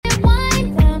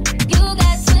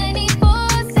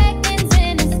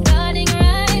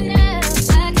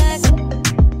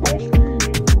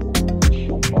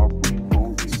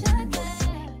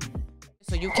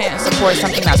for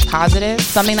something that's positive,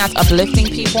 something that's uplifting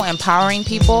people, empowering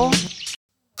people.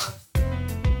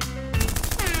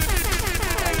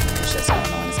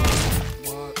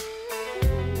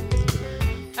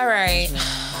 All right.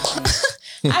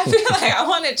 I feel like I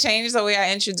want to change the way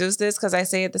I introduce this because I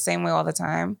say it the same way all the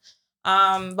time.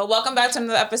 But welcome back to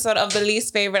another episode of The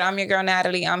Least Favorite. I'm your girl,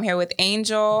 Natalie. I'm here with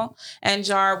Angel and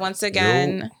Jar once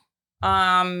again.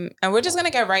 And we're just going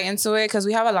to get right into it because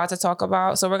we have a lot to talk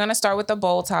about. So we're going to start with the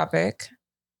bold topic.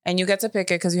 And you get to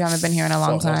pick it because you haven't been here in a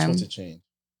long time. I'm supposed to change.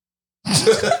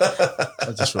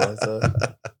 I just realized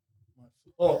that.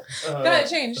 Go ahead,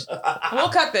 change. We'll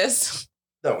cut this.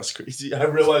 That was crazy. I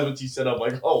realized when you said, I'm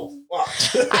like, oh, fuck.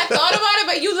 I thought about it,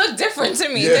 but you look different to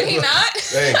me. Did he not?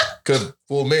 Hey, could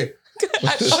fool me.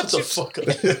 Shut the fuck up.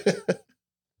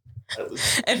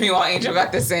 And meanwhile, Angel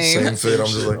got the same fit. I'm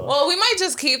just like, well, we might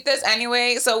just keep this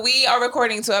anyway. So we are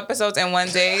recording 2 episodes in one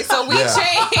day. So we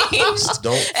changed.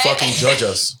 Don't fucking judge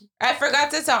us. I forgot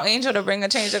to tell Angel to bring a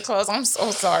change of clothes. I'm so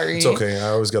sorry. It's okay. I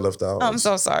always get left out. I'm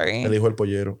so sorry. El hijo el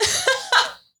pollero.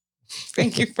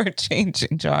 Thank you for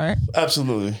changing, Jar.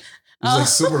 Absolutely. He's like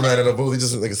Superman in a booth. He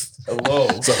just like, hello.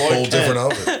 It's a whole different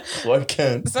outfit. Clark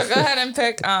Kent. So go ahead and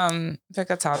pick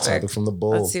a topic from the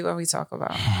bowl. Let's see what we talk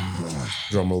about.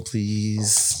 Drum roll,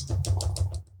 please.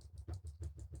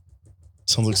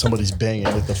 Sounds like somebody's banging.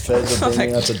 Like the feds are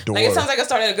banging at the door. Like it sounds like I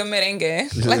started a good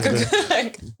merengue. Like a good,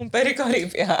 like un perico.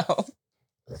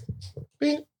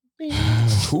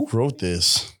 Who wrote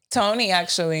this? Tony,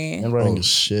 actually. Handwriting is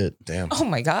shit. Damn. Oh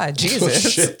my God,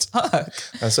 Jesus. Shit. Fuck.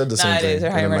 I said the same it thing. is.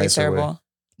 Her handwriting's terrible. Way.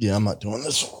 Yeah, I'm not doing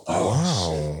this.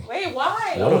 Wow. Wait,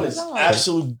 why? That is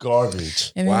absolute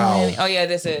garbage. Wow. Oh yeah,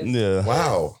 this is. Yeah.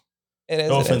 Wow. It is.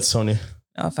 No offense, Tony.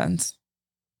 No offense.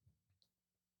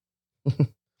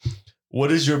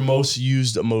 What is your most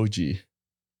used emoji?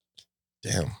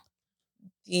 Damn.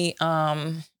 The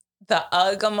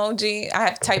UGG emoji. I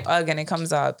have type UGG and it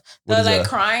comes up. The like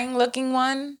crying looking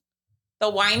one. The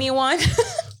whiny one.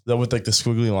 That with like the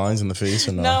squiggly lines in the face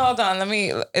or no? No, hold on.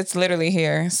 It's literally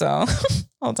here. So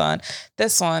hold on.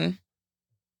 This one.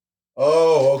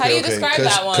 Oh, okay. How do you describe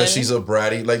that one? Because she's a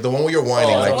bratty, like the one where you're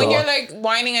whining. Like when you're like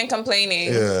whining and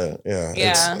complaining. Yeah.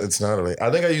 It's not really. I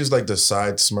think I use like the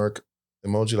side smirk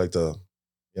emoji, like the,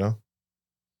 you know?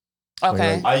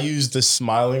 Okay. Like, I use the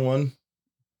smiling one.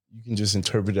 You can just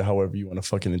interpret it however you want to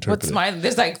fucking interpret it.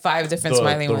 There's like 5 different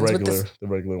smiling ones. The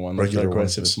regular one. Regular the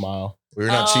aggressive one. Smile. We're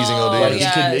not cheesing OD.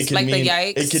 Yes. It could like mean, the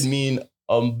yikes. It could mean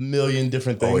a million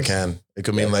different things. Oh, it can. It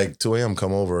could mean like 2 a.m.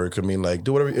 come over. It could mean like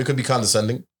do whatever. It could be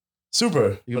condescending.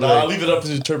 Super. But I'll leave it up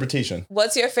to interpretation.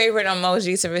 What's your favorite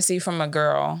emoji to receive from a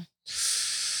girl?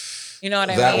 You know what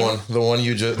I mean? That one. The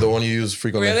one you use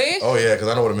frequently. Really? Oh yeah, because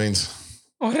I know what it means.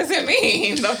 What does it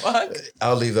mean? The fuck?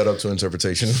 I'll leave that up to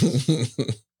interpretation.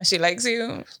 She likes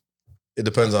you? It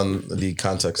depends on the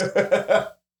context.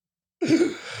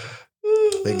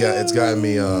 It's gotten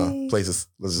me places,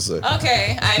 let's just say.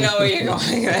 Okay, I know where you're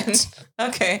going then.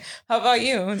 Okay, how about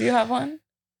you? Do you have one?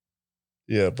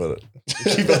 Yeah, but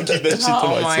keep that shit to myself.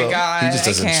 Oh my God. He just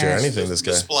doesn't share anything, this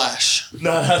guy. Splash.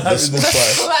 No, not even the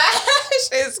splash. Splash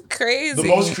is crazy. The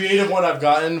most creative one I've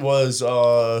gotten was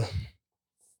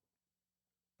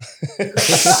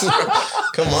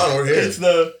Come on, we're here.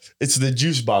 It's the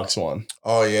juice box one.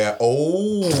 Oh yeah.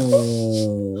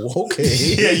 Oh, okay.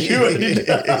 Yeah, you.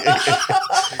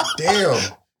 Damn.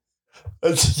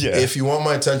 Yeah. If you want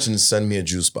my attention, send me a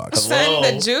juice box. Send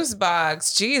the juice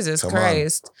box. Jesus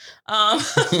Christ.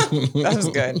 That was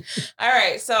good. All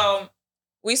right. So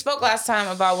we spoke last time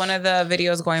about one of the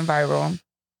videos going viral.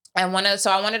 And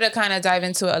so I wanted to kind of dive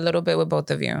into it a little bit with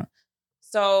both of you.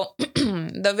 So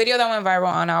the video that went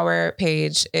viral on our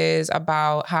page is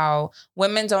about how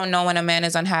women don't know when a man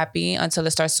is unhappy until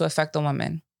it starts to affect the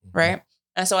woman, right?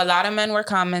 And so a lot of men were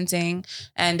commenting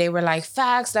and they were like,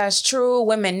 facts, that's true.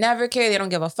 Women never care. They don't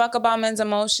give a fuck about men's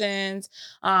emotions.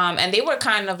 And they were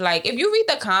kind of like, if you read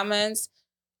the comments,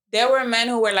 there were men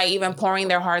who were like even pouring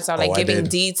their hearts out, like giving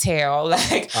detail.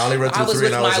 Like I only read through I was 3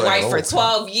 with and my I was wife like, for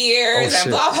 12 years and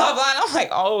blah, blah, blah. And I'm like,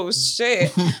 oh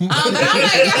shit. But I'm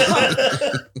like,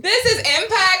 yo, this is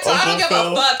impact. So I don't give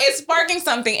a fuck. It's sparking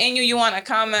something in you. You want to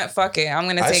comment? Fuck it. I'm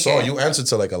going to take it. I saw you answered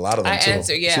to like a lot of them too. I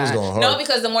answered, yeah. She was going hard. No,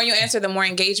 because the more you answer, the more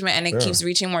engagement and it keeps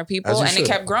reaching more people and it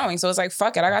kept growing. So it's like,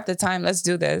 fuck it. I got the time. Let's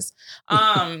do this.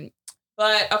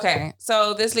 But okay.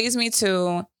 So this leads me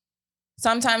to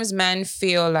sometimes men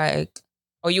feel like,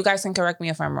 or you guys can correct me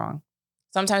if I'm wrong.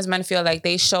 Sometimes men feel like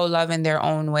they show love in their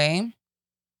own way.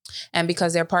 And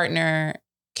because their partner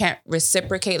can't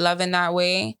reciprocate love in that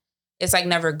way, it's like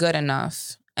never good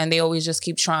enough. and they always just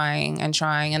keep trying.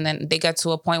 And then they get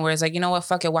to a point where it's like, you know what,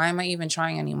 fuck it. Why am I even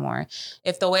trying anymore?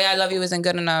 If the way I love you isn't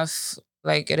good enough,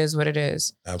 like, it is what it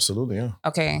is. Absolutely, yeah.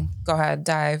 Okay, go ahead,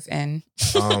 dive in.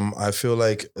 I feel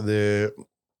like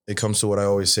it comes to what I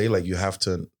always say, like, you have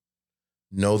to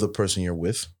know the person you're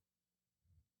with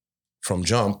from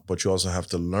jump, but you also have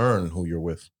to learn who you're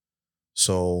with.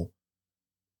 So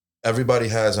everybody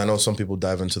has, I know some people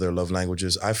dive into their love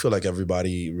languages. I feel like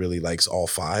everybody really likes all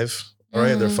 5. All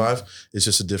right, they're 5. It's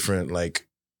just a different, like,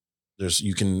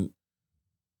 you can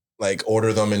like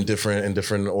order them in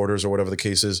different orders or whatever the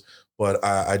case is. But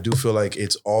I do feel like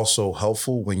it's also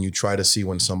helpful when you try to see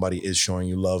when somebody is showing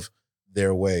you love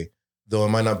their way. Though it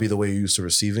might not be the way you're used to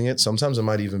receiving it. Sometimes it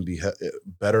might even be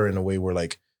better in a way where,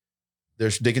 like,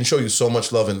 they can show you so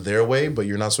much love in their way, but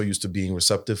you're not so used to being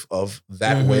receptive of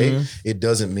that way. It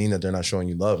doesn't mean that they're not showing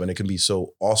you love, and it can be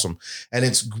so awesome. And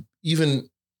it's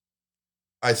even,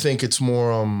 I think it's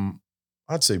more,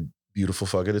 I'd say beautiful.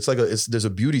 Fuck it. It's like there's a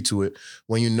beauty to it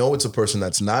when you know it's a person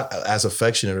that's not as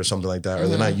affectionate or something like that, or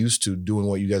they're not used to doing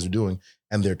what you guys are doing,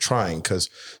 and they're trying.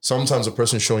 Because sometimes a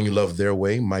person showing you love their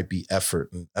way might be effort,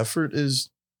 and effort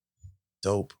is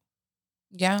dope.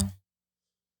 Yeah.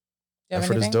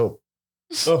 Effort is dope.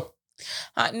 Oh.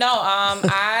 No,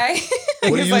 I.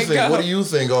 What do you think? What do you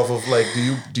think off of, like, do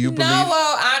you believe? No,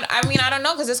 well, I mean, I don't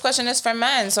know, because this question is for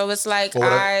men, so it's like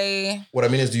what I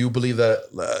mean is, do you believe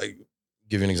that?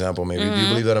 Give you an example, maybe. Do you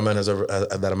believe that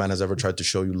a man has ever tried to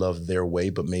show you love their way,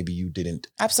 but maybe you didn't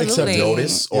absolutely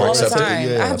notice or all accept the time?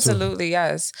 it? Yeah, absolutely,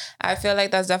 yes. I feel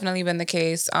like that's definitely been the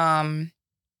case.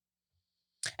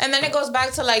 And then it goes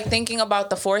back to, like, thinking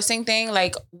about the forcing thing.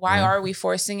 Like, why are we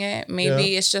forcing it?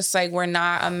 Maybe it's just like we're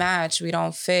not a match. We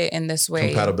don't fit in this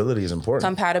way. Compatibility is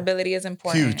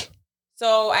important. Huge.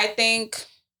 So I think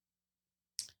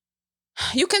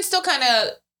you can still kind of,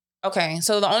 okay.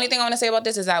 So the only thing I want to say about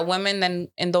this is that women, then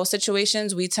in those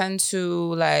situations, we tend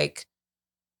to, like,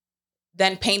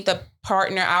 then paint the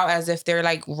partner out as if they're,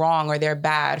 like, wrong or they're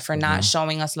bad for not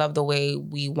showing us love the way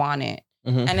we want it.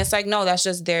 And it's like, no, that's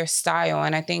just their style.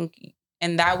 And I think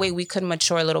in that way we could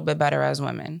mature a little bit better as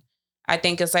women. I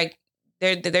think it's like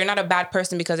they're not a bad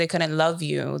person because they couldn't love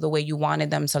you the way you wanted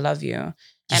them to love you.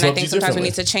 And I think sometimes we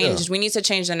need to change. Yeah. We need to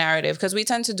change the narrative, because we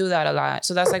tend to do that a lot.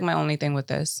 So that's, like, my only thing with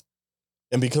this.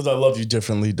 And because I love you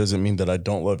differently doesn't mean that I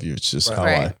don't love you. It's just how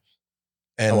I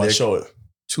show it.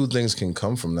 2 things can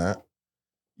come from that.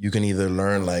 You can either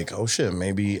learn, like, oh shit,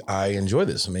 maybe I enjoy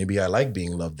this. Maybe I like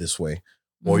being loved this way.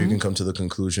 Or you can come to the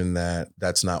conclusion that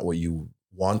that's not what you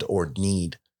want or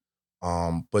need.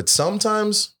 But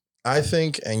sometimes I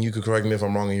think, and you could correct me if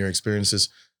I'm wrong in your experiences,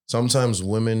 sometimes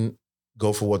women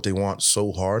go for what they want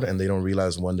so hard and they don't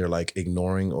realize when they're, like,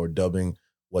 ignoring or dubbing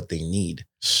what they need.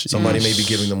 Somebody may be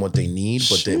giving them what they need,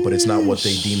 but it's not what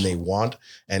they deem they want.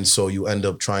 And so you end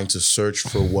up trying to search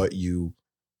for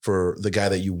for the guy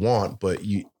that you want, but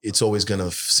it's always going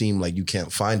to seem like you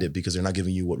can't find it because they're not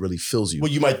giving you what really fills you. What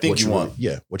you might think you want.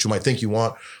 What you might think you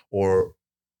want, or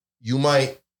you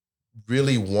might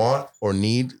really want or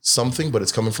need something, but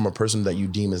it's coming from a person that you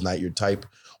deem is not your type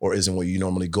or isn't what you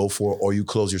normally go for, or you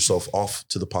close yourself off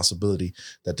to the possibility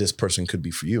that this person could be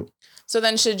for you. So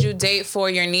then should you date for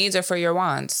your needs or for your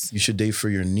wants? You should date for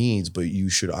your needs, but you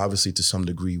should obviously to some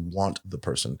degree want the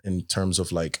person in terms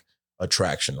of, like,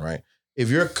 attraction, right? If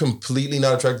you're completely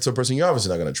not attracted to a person, you're obviously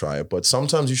not going to try it. But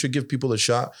sometimes you should give people a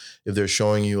shot if they're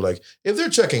showing you, like, if they're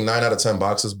checking 9 out of 10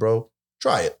 boxes, bro,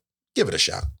 try it. Give it a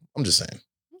shot. I'm just saying.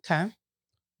 Okay.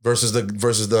 Versus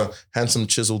the handsome,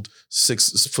 chiseled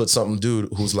 6 foot something dude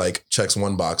who's, like, checks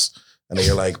 1 box, and then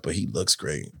you're like, but he looks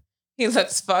great. He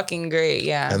looks fucking great,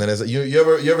 yeah. And then it's like, you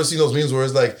ever seen those memes where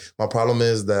it's like, my problem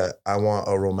is that I want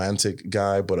a romantic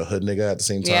guy but a hood nigga at the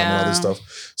same time and all this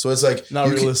stuff. So it's like not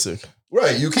realistic.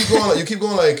 Right. You keep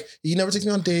going like, he never takes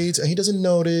me on dates and he doesn't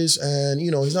notice and,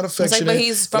 you know, he's not affectionate. Like, but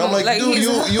he's from, and I'm like,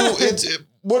 dude,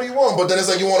 what do you want? But then it's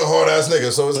like, you want a hard ass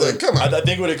nigga. So it's like, come on. I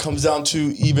think what it comes down to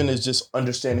even is just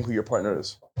understanding who your partner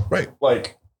is. Right.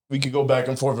 Like, we could go back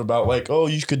and forth about, like, oh,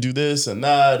 you could do this and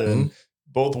that. And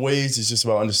both ways, it's just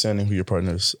about understanding who your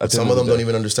partner is. Some of them don't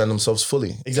even understand themselves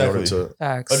fully. Exactly.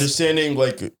 Understanding,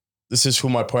 like, this is who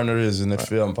my partner is, and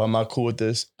if I'm not cool with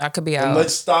this, I could be out.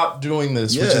 Let's stop doing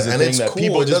this, which is the thing that cool.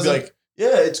 People just be like,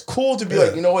 yeah, it's cool to be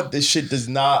like, you know what, this shit does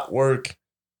not work.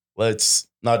 Let's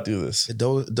not do this. It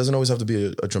doesn't always have to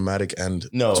be a dramatic end.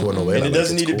 No, to and it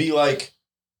doesn't need to be like,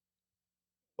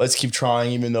 let's keep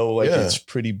trying, even though like it's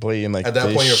pretty blatant. Like at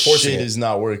that point, you're forcing shit is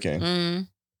not working.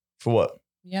 For what?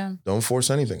 Yeah. Don't force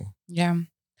anything. Yeah.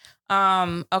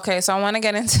 Okay, so I want to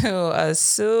get into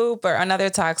another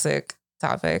toxic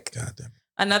topic. God damn.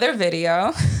 Another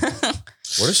video.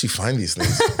 Where does she find these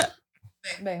things?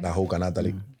 La Join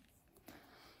Natalie.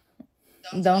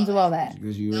 Don't do all that.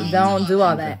 Don't do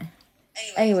all that.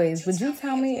 Anyways, would you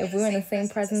tell me if we were in the same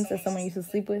presence as someone you used to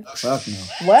sleep with? Fuck no.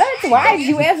 What? Why did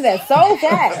you answer that so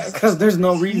fast? Because there's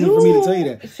no reason for me to tell you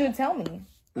that. You should tell me.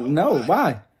 No,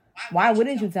 why? Why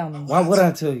wouldn't you tell me? Why would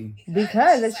I tell you?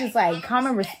 Because it's just like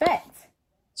common respect.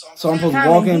 So I'm supposed to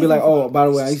walk in and be like, oh, by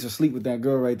the way, I used to sleep with that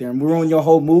girl right there. And we're on your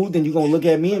whole mood. Then you're going to look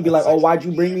at me and be like, oh, why'd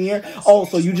you bring me here? Oh,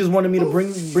 so you just wanted me to bring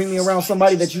me around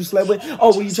somebody that you slept with?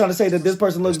 Oh, were you trying to say that this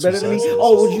person looks better than me?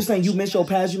 Oh, were you saying you miss your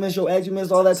past, you miss your ex, you miss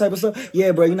all that type of stuff?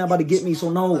 Yeah, bro, you're not about to get me. So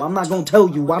no, I'm not going to tell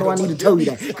you. Why do I need to tell you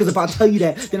that? Because if I tell you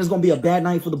that, then it's going to be a bad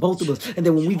night for the both of us. And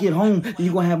then when we get home, then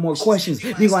you're going to have more questions.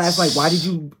 Then you're going to ask like, why did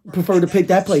you prefer to pick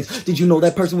that place? Did you know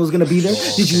that person was going to be there?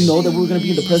 Did you know that we were going to be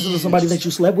in the presence of somebody that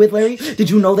you slept with, Larry? Did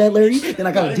you know that, Larry? Then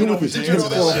I gotta deal with it. For a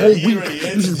whole week, you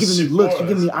just giving me looks, you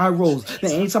giving me eye rolls.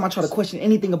 Then anytime I try to question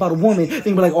anything about a woman, they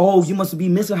be like, "Oh, you must be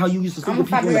missing how you used to sleep with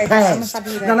people in the past." No.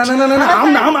 I'm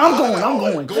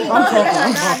going. I'm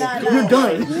talking. You're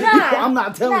done. I'm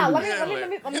not telling you.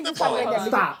 Let me stop right there.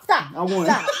 Stop. I won.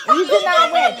 You did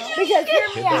not win. Because hear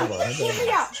me out.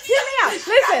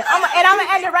 Listen, I'm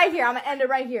gonna end it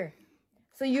right here.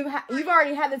 So you've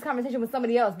already had this conversation with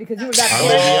somebody else because you were that.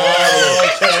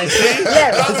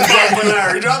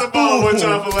 Drop the ball one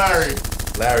time for Larry.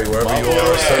 Larry, wherever you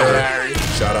are, sir. Larry.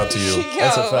 Shout out to you.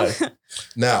 That's a fact.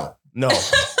 Now, no.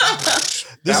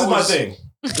 This is my thing.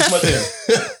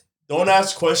 Don't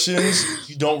ask questions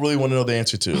you don't really want to know the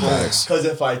answer to. Because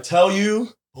if I tell you,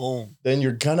 then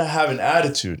you're gonna have an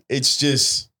attitude. It's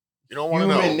just you don't want to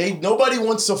know. Nobody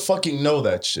wants to fucking know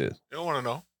that shit. You don't want to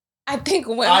know. I think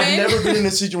women. I've never been in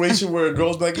a situation where a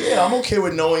girl's like, yeah, I'm okay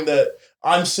with knowing that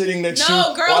I'm sitting next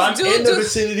to girls or I'm in the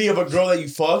vicinity of a girl that you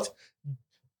fucked.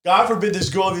 God forbid this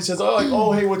girl if he says,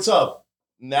 oh, hey, what's up?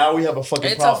 Now we have a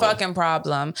fucking problem. It's a fucking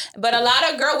problem. But a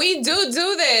lot of girls, we do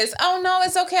this. Oh, no,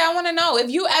 it's okay. I want to know.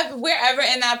 If we're ever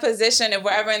in that position, if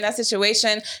we're ever in that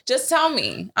situation, just tell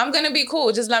me. I'm going to be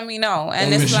cool. Just let me know.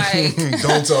 And it's like...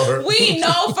 Don't tell her. We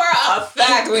know for a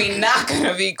fact we're not going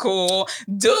to be cool.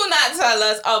 Do not tell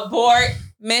us. Abort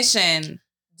mission.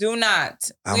 Do not.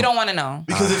 We don't want to know.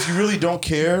 Because if you really don't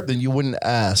care, then you wouldn't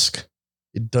ask.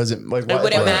 It doesn't... Like, it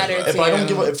wouldn't matter to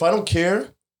you. If I don't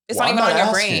care... It's not even on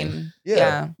your brain.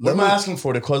 Yeah. What am I asking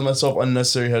for? To cause myself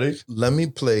unnecessary headache? Let me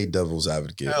play devil's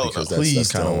advocate because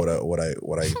that's kind of what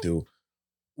I do.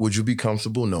 Would you be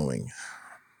comfortable knowing?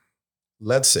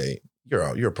 Let's say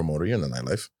you're a promoter. You're in the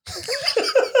nightlife.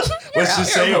 What's to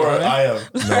say or I am?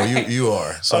 No, you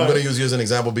are. So I'm going to use you as an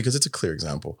example because it's a clear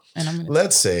example. And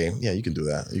let's say, you can do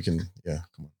that. You can, come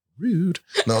on. Rude.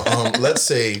 No, let's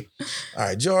say, all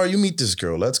right, Jar, you meet this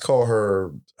girl. Let's call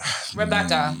her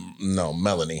Rebecca. No,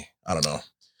 Melanie. I don't know.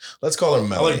 Let's call her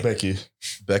Melanie. I like Becky.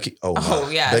 Becky? Oh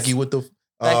yeah. Becky with the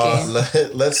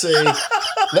let's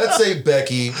say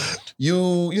Becky,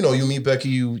 you meet Becky,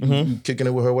 you kicking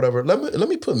it with her, whatever. Let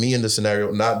me put me in the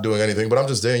scenario, not doing anything, but I'm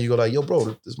just there and you go like, yo, bro,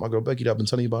 this is my girl Becky that I've been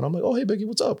telling you about. I'm like, oh hey Becky,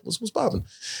 what's up? What's popping?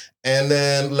 And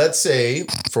then let's say,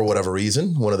 for whatever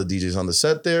reason, one of the DJs on the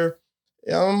set there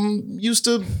used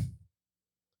to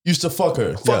fuck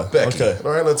her. Fuck Becky. Okay.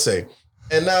 All right, let's say.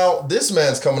 And now this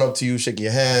man's coming up to you, shaking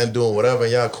your hand, doing whatever,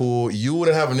 and y'all cool. You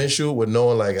wouldn't have an issue with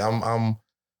knowing like I'm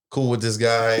cool with this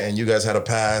guy and you guys had a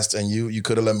past and you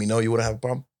could have let me know. You wouldn't have a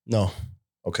problem? No.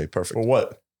 Okay, perfect. For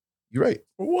what? You're right.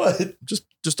 For what? Just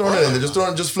throwing it in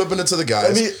there. Just flipping it to the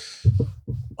guys. I mean,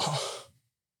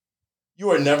 you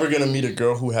are never going to meet a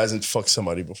girl who hasn't fucked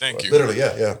somebody before. Thank you. Literally,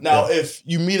 yeah. Now, if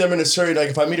you meet them in a certain, like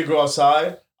if I meet a girl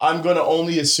outside, I'm going to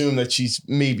only assume that she's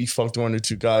maybe fucked one or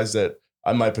two guys that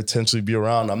I might potentially be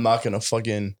around. I'm not going to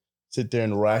fucking sit there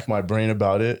and rack my brain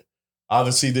about it.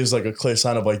 Obviously, there's like a clear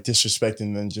sign of like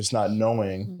disrespecting and just not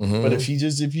knowing. Mm-hmm. But if you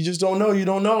just don't know, you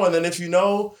don't know. And then if you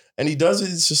know and he does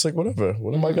it, it's just like, whatever.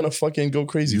 What am I going to fucking go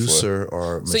crazy for? You, sir,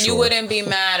 are mature. So you wouldn't be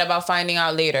mad about finding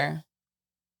out later?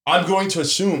 I'm going to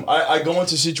assume. I go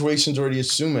into situations already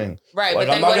assuming. Right. Like,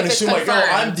 but I'm not going to assume like, oh,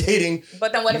 I'm dating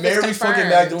but then what if Mary fucking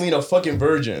Magdalena, fucking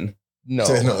virgin. No.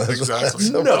 Exactly.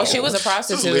 No. Well, she was a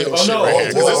prostitute.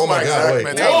 Oh my God, wait.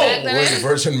 Was the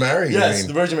Virgin Mary? Yes,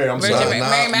 the Virgin Mary. I'm sorry.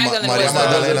 Mary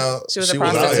Magdalena she was a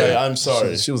prostitute. I'm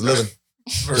sorry. She was living.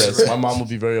 Yes, my mom would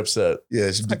be very upset. Yeah,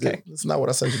 that's not what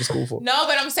I sent you to school for. No,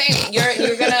 but I'm saying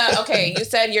you're gonna, okay, you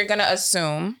said you're gonna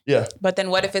assume. Yeah. But then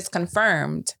what if it's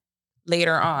confirmed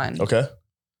later on? Okay.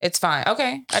 It's fine.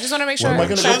 Okay. I just want to make sure. Am I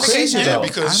going to go crazy? Yeah,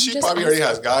 because she probably already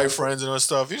has guy friends and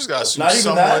stuff. You just got to assume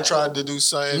someone tried to do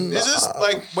something. It's just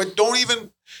like, but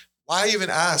why even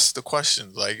ask the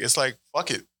questions? Like, it's like, fuck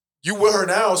it. You with her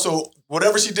now, so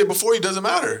whatever she did before you doesn't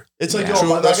matter. It's like,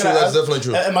 True, that's definitely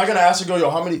true. Am I gonna ask her, go, yo,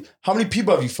 how many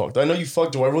people have you fucked? I know you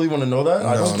fucked. Do I really want to know that?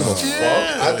 I don't give a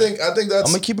fuck. I think that's.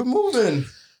 I'm gonna keep it moving.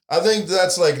 I think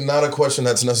that's like not a question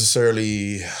that's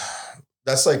necessarily.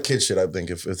 That's like kid shit. I think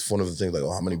if it's one of the things like,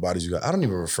 oh, how many bodies you got? I don't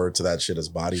even refer to that shit as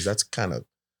bodies. That's kind of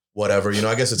whatever.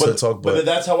 I guess it's talk. But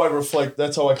that's how I reflect.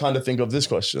 That's how I kind of think of this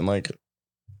question. Like,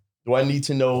 do I need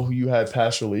to know who you had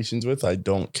past relations with? I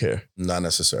don't care. Not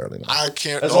necessarily. No. I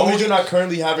can't. As long as you're not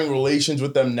currently having relations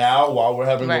with them now while we're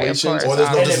having relations. Or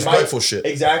there's no disrespectful shit.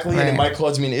 Exactly. Right. And it might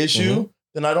cause me an issue.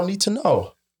 Then I don't need to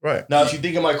know. Right. Now, if you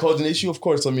think it might cause an issue, of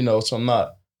course, let me know. So I'm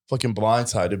not fucking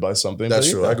blindsided by something. That's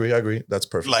true. I agree. That's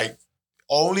perfect. Like,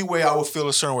 only way I would feel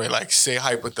a certain way, like, say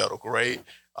hypothetical, right?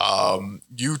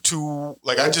 You two,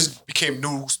 like, I just became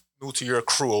new to your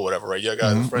crew or whatever, right? You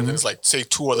guys are friends, and it's like, say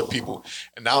 2 other people,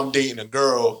 and now I'm dating a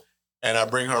girl, and I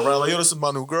bring her around, like, yo, this is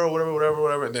my new girl,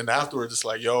 whatever, and then afterwards, it's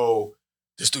like, yo,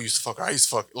 this dude used to fuck her, I used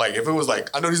to fuck, like, if it was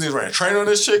like, I know these niggas ran a train on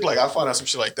this chick, like, I found out some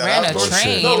shit like that. Ran a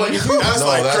train? No, like, that's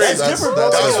crazy. That's different, bro.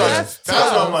 That's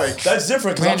what I'm like. That's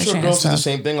different, because I'm sure girls do the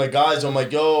same thing. Like, guys, I'm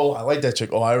like, yo, I like that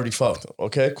chick. Oh, I already fucked.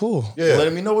 Okay, cool. Yeah.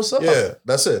 Letting me know what's up. Yeah,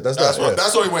 that's it. That's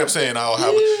the only way I'm saying I'll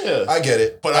have it. Yeah. I get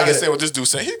it. But I understand what this dude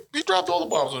saying. He dropped all the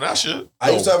bombs on that shit.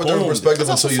 I used to have a different perspective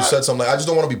until you said something. Like, I just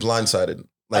don't want to be blindsided.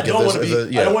 Like, I don't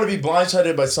want to be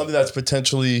blindsided by something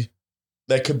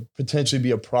that could potentially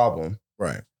be a problem.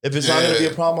 Right. If it's not going to be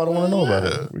a problem, I don't want to know about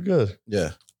it. We're good.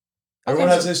 Yeah. Everyone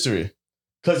has history.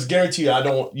 Because guarantee you're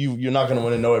not going to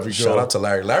want to know every girl. Shout out to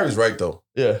Larry. Larry's right, though.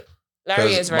 Yeah.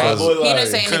 Larry is right. He didn't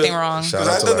say anything wrong. Because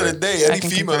at the end of the day, any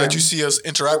female that you see us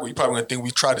interact with, you're probably going to think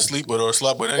we tried to sleep with or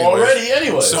slept with anyway. Already,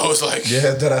 anyway. So it's like...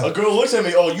 a girl looks at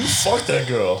me, oh, you fucked that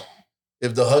girl.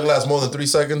 If the hug lasts more than 3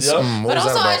 seconds, yep. But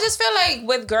also, I just feel like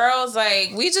with girls,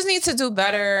 like, we just need to do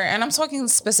better. And I'm talking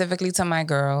specifically to my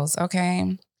girls,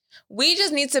 okay? We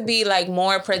just need to be like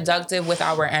more productive with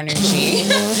our energy.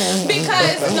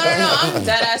 Because no, I'm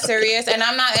dead ass serious. And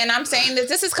I'm saying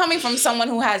this is coming from someone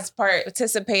who has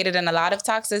participated in a lot of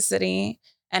toxicity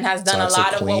and has done a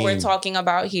lot of what we're talking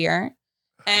about here.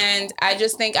 And I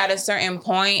just think at a certain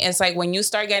point, it's like when you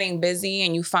start getting busy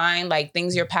and you find like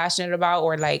things you're passionate about,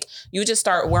 or like you just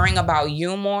start worrying about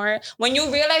you more, when you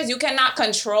realize you cannot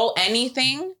control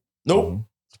anything. Nope.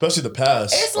 Especially the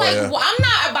past. It's like, well, I'm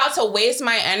not about to waste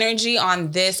my energy on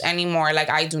this anymore. Like,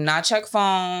 I do not check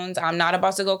phones. I'm not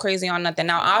about to go crazy on nothing.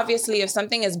 Now, obviously, if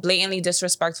something is blatantly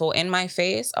disrespectful in my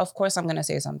face, of course I'm going to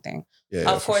say something.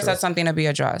 Of course, that's something to be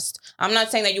addressed. I'm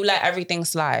not saying that you let everything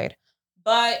slide.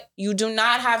 But you do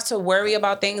not have to worry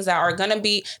about things that are going to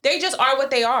be, they just are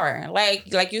what they are.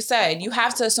 Like you said, you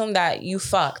have to assume that you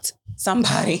fucked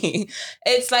somebody.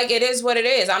 It's like, it is what it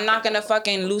is. I'm not going to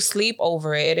fucking lose sleep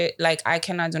over it. Like, I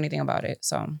cannot do anything about it.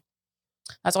 So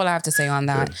that's all I have to say on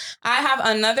that. Good. I have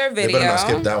another video. They better not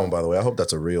skip that one, by the way. I hope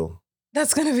that's a reel.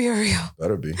 That's going to be a reel.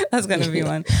 Better be. That's going to be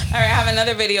one. All right, I have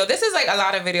another video. This is like a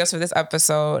lot of videos for this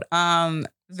episode.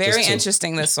 Very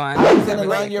interesting, this one. You can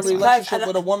align your relationship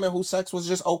with a woman whose sex was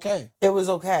just okay. It was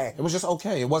okay. It was just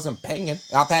okay. It wasn't banging.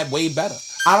 I've had way better.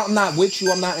 I'm not with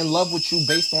you. I'm not in love with you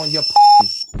based on your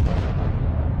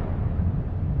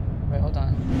Wait, hold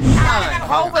on.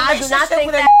 I do not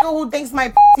think that nigga who thinks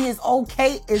my is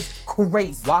okay is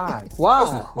crazy. Why? It's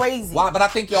crazy. Why? But I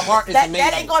think your heart is amazing.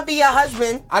 That ain't gonna be your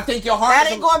husband. I think your heart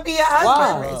ain't gonna be your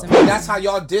husband. Why? That's how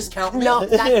y'all discount me. No.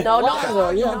 That's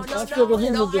why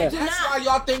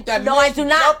y'all think that. No, I do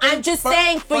not. I'm just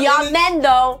saying for y'all men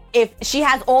though, if she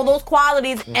has all those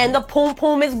qualities and the poom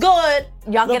poom is good,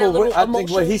 y'all get a little I think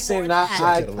what he's saying,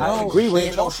 I agree with.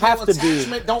 It don't have to be.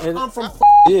 Don't come from.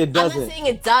 Yeah, it doesn't. I'm not saying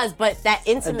it does, but that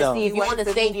intimacy, if you want to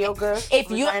stay,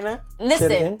 if you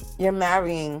listen, you're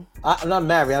marrying. I'm not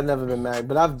married. I've never been married,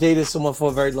 but I've dated someone for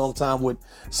a very long time with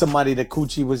somebody that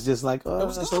coochie was just like, oh,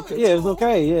 that's okay. Yeah, it was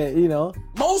okay. Yeah, you know.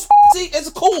 Most is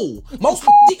cool. Most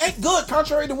ain't good,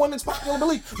 contrary to women's popular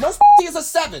belief. Most is a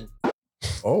 7.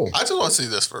 Oh, I just want to say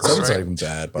this first. That's not even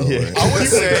bad, by the way. I would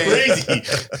say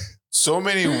so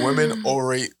many women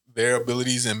orate their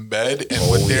abilities in bed and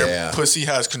what their pussy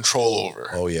has control over.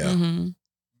 Oh yeah. Mm-hmm.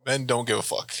 Men don't give a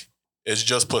fuck. It's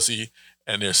just pussy,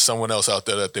 and there's someone else out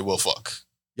there that they will fuck.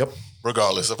 Yep.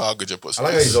 Regardless of how good your pussy is. I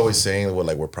like how he's always saying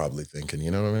what we're probably thinking.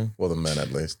 You know what I mean? Well, the men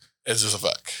at least. It's just a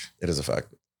fact. It is a fact.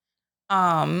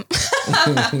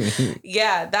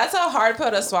 Yeah, that's a hard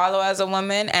pill to swallow as a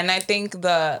woman, and I think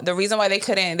the reason why they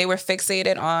were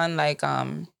fixated on like,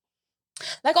 oh,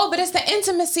 but it's the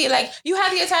intimacy. Like, you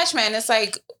have the attachment. It's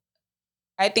like,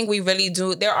 I think we really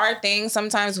do. There are things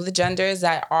sometimes with genders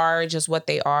that are just what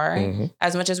they are. Mm-hmm.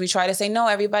 As much as we try to say, no,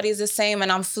 everybody's the same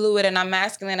and I'm fluid and I'm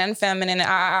masculine and feminine.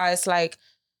 It's like,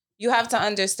 you have to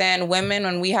understand, women,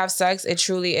 when we have sex, it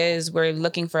truly is, we're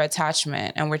looking for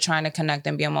attachment and we're trying to connect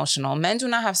and be emotional. Men do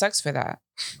not have sex for that.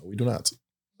 No, we do not.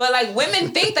 But like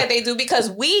women think that they do because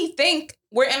we think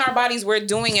we're in our bodies, we're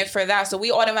doing it for that. So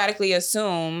we automatically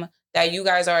assume that you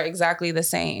guys are exactly the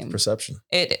same. Perception.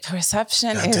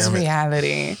 Perception God is damn it.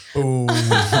 reality. Ooh.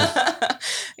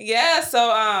 Yeah. So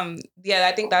yeah,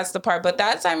 I think that's the part. But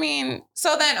that's, I mean,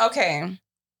 so then okay.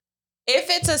 If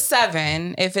it's a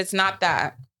 7, if it's not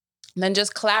that, then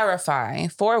just clarify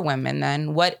for women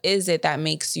then, what is it that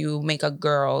makes you make a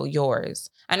girl yours?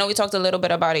 I know we talked a little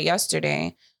bit about it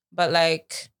yesterday, but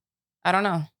like, I don't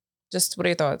know. Just what are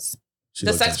your thoughts?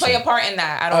 Does sex play a part in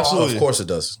that at all? Absolutely. Of course it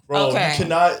does. Bro, Okay. you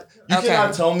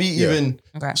cannot tell me even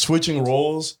Okay. switching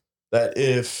roles that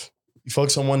if you fuck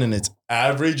someone and it's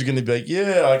average, you're gonna be like,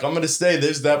 yeah, like I'm gonna stay.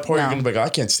 There's that part No. you're gonna be like, I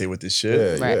can't stay with this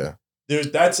shit. Yeah, Right. yeah.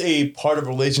 That's a part of a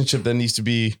relationship that needs to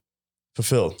be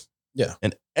fulfilled. Yeah.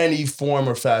 In any form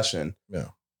or fashion. Yeah.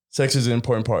 Sex is an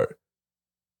important part.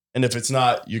 And if it's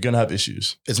not, you're gonna have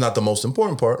issues. It's not the most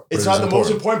important part. It's not the most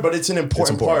important, but it's an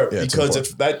important part. Yeah, it's because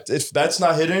important. if that's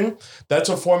not hitting, that's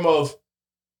a form of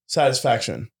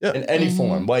satisfaction in any Mhm.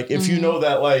 form. Like if you know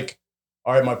that, like,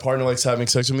 all right, my partner likes having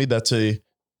sex with me, that's a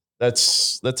form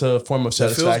of That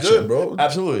feels satisfaction. good, bro.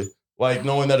 Absolutely. Like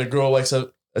knowing that a girl likes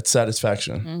that's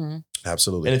satisfaction. Mm-hmm.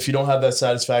 Absolutely. And if you don't have that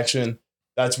satisfaction,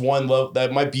 that's one love.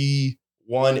 That might be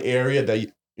one area that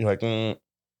you're like,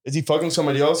 is he fucking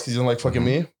somebody else because he doesn't like fucking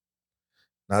me?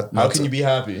 How can you be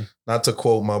happy? Not to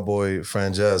quote my boy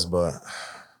Frances, but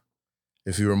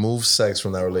if you remove sex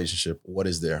from that relationship, what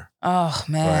is there? Oh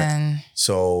man. Right.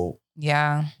 So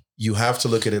Yeah. you have to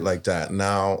look at it like that.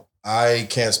 Now, I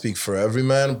can't speak for every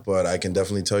man, but I can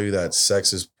definitely tell you that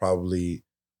sex is probably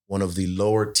one of the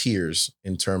lower tiers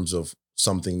in terms of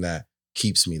something that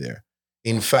keeps me there.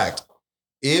 In fact,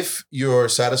 if you're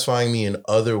satisfying me in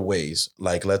other ways,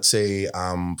 like let's say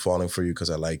I'm falling for you because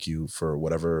I like you for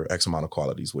whatever X amount of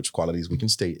qualities, which qualities we can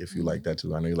state if you like that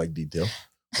too. I know you like detail,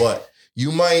 but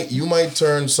you might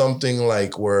turn something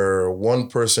like where one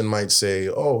person might say,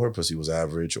 oh, her pussy was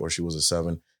average or she was a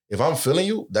 7. If I'm feeling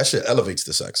you, that shit elevates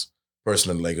the sex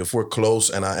personally. Like if we're close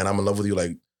and I'm in love with you,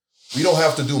 like we don't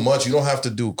have to do much. You don't have to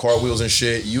do cartwheels and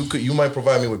shit. You might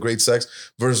provide me with great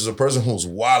sex versus a person who's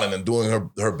wilding and doing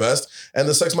her best. And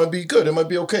the sex might be good. It might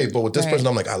be okay. But with this person,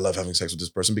 I'm like, I love having sex with this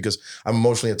person because I'm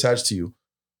emotionally attached to you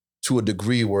to a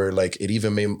degree where like it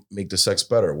even may make the sex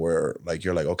better, where like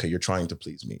you're like, okay, you're trying to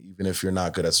please me. Even if you're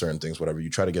not good at certain things, whatever, you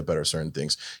try to get better at certain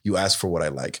things. You ask for what I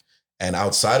like. And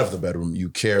outside of the bedroom, you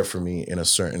care for me to a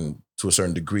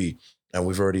certain degree. And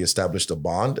we've already established a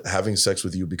bond. Having sex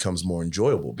with you becomes more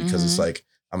enjoyable because it's like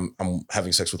I'm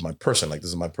having sex with my person. Like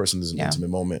this is my person. This is an intimate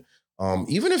moment.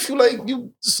 Even if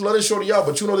you just let it shorty out,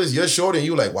 but you know this, you're shorty and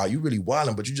you like, wow, you really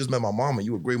wilding, but you just met my mom and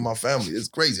you agree with my family. It's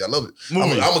crazy. I love it.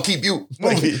 I'm gonna keep you.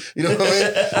 Like, you know what I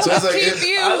mean? So it's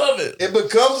like I love it. It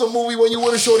becomes a movie when you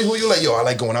with a shorty who you're like, yo, I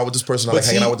like going out with this person. I like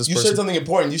hanging out with this person. You said something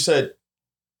important. You said,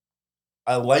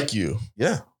 I like you.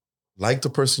 Yeah. Like the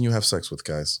person you have sex with,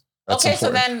 guys. That's okay,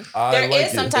 important. so then there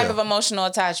is some type of emotional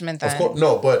attachment then. Of course,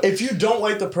 no, but if you don't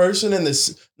like the person and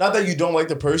this, not that you don't like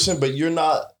the person, but you're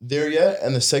not there yet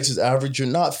and the sex is average, you're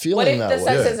not feeling what if that the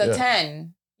way. sex is a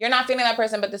 10? You're not feeling that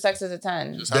person, but the sex is a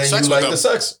 10. Then you like the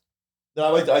sex.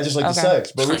 No, I just like the Okay.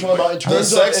 sex. But we're talking about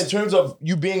in terms of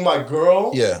you being my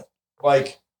girl. Yeah.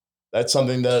 Like that's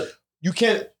something that you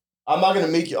can't. I'm not gonna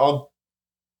make you.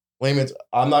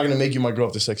 I'm not gonna make you my girl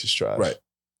if the sex is trash. Right.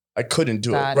 I couldn't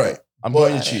do Got it. it. Right. I'm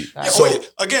going to cheat. Yeah, so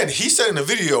again, he said in the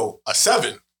video a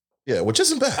 7. Yeah, which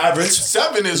isn't bad. Average.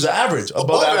 7 is the average.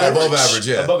 Above average. Above average,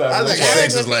 yeah. Above average. I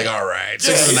think 6 is like, all right.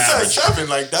 6 is an average. 7,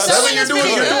 like that's 7 you're doing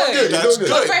pretty good. You're doing good. That's You're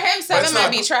doing But good. for him, 7 might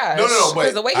be trash. No,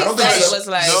 because the way he I don't said think it was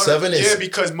like 7 is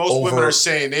because most women are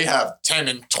saying they have 10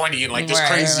 and 20 and like this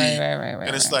crazy,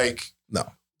 and it's like no,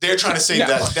 they're trying to say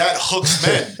that hooks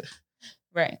men,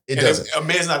 right? It and doesn't. a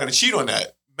man's not going to cheat on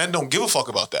that. Men don't give a fuck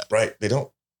about that, right? They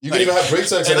don't. You like, can even have great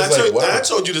sex, and it's like, I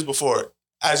told you this before.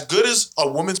 As good as a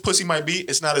woman's pussy might be,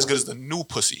 it's not as good as the new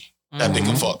pussy that they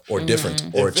can fuck. Or different,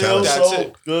 or It challenge. feels That's so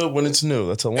it. good when it's new.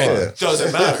 That's a lie. It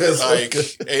doesn't matter. It's Like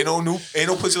okay. ain't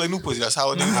no pussy like new pussy. That's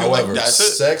how it is. However, Like, that's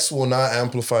it. sex will not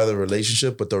amplify the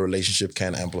relationship, but the relationship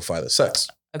can amplify the sex.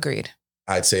 Agreed.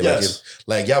 I'd say Yes.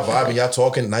 like y'all vibing, y'all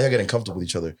talking, now you're getting comfortable with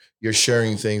each other. You're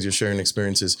sharing things, you're sharing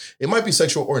experiences. It might be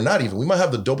sexual or not even. We might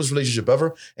have the dopest relationship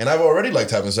ever. And I've already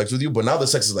liked having sex with you, but now the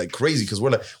sex is like crazy because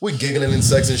we're giggling in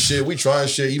sex and shit. We trying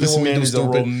shit. Even This when we man do is a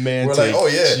stupid, romantic. we're like, oh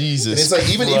yeah. Jesus And it's like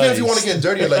even if you want to get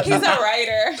dirty, like He's a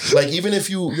writer. like even if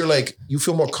you're like you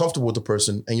feel more comfortable with the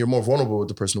person and you're more vulnerable with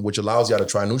the person, which allows y'all to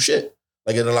try new shit.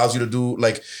 Like it allows you to do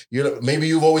like maybe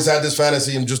you've always had this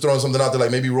fantasy and just throwing something out there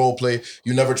like maybe role play.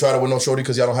 You never try to with no shorty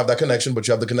because y'all don't have that connection, but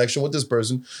you have the connection with this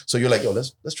person. So you're like, yo,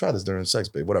 let's try this during sex,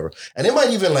 babe, whatever. And it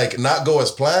might even like not go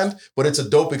as planned, but it's a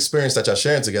dope experience that y'all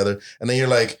sharing together. And then you're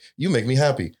like, you make me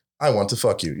happy. I want to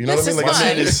fuck you. You know what I mean? Like my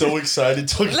man is so excited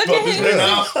talking about this right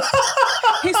now.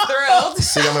 He's thrilled.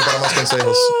 Sígame para más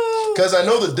consejos. Because I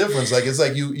know the difference. Like it's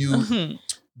like you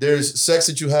there's sex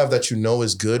that you have that you know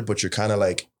is good, but you're kind of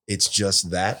like, it's just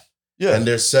that. Yeah. And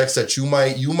there's sex that you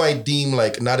might deem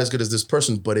like not as good as this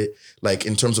person, but it like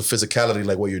in terms of physicality,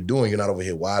 like what you're doing, you're not over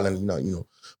here wilding, you know.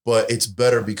 But it's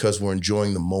better because we're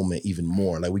enjoying the moment even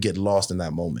more. Like we get lost in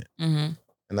that moment. And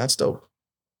that's dope.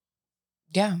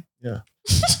 Yeah. Yeah.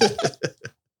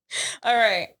 All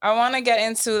right. I want to get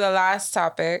into the last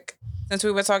topic since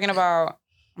we were talking about,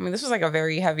 I mean, this was like a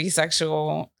very heavy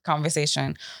sexual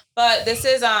conversation, but this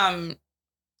is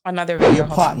another video. Your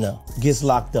partner gets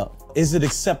locked up. Is it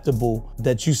acceptable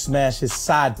that you smash his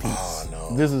side piece? Oh,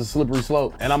 no. This is a slippery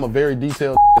slope, and I'm a very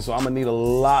detailed so I'm gonna need a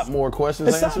lot more questions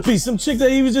A side piece, some chick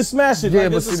that he was just smashing. Yeah,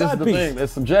 like, but see, this is the thing.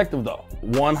 It's subjective, though.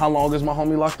 One, how long is my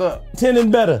homie locked up? 10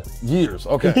 and better. Years,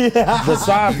 okay. Yeah. The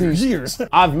side piece. Years.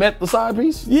 I've met the side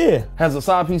piece? Yeah. Has the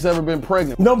side piece ever been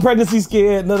pregnant? No pregnancy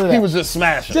scared, none of that. He was just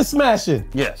smashing. Just smashing.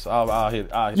 Yes, I'll hit.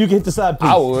 You can hit the side piece.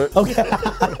 I would. Okay.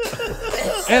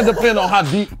 And depend on how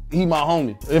deep he my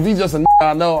homie. If he just a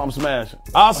I know, I'm smashing.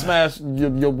 I'll smash your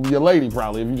lady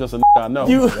probably if you just a I know.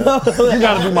 You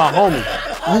gotta be my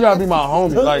homie. You gotta be my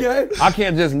homie. Okay. Like I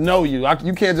can't just know you.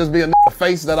 You can't just be a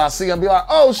face that I see and be like,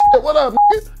 oh shit, what up,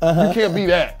 nigga? You can't be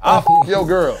that. I'll f your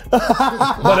girl.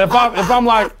 But if I'm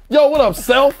like, yo, what up,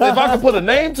 self? If I could put a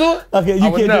name to it, okay, you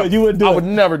can't do it. You wouldn't do it. I would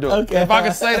never do it. Okay. If I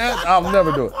could say that, I'll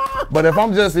never do it. But if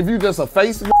you just a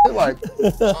face, like,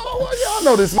 oh, y'all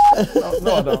know this.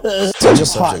 No, I don't. Touch a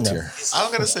subject here.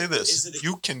 I'm gonna say this: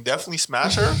 you can definitely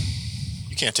smash her.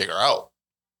 You can't take her out.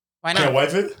 Why not? Can't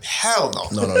wife it? Hell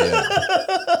no. No,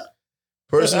 yeah.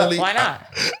 Personally, why not?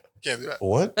 Can't do that.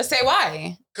 What? Let's say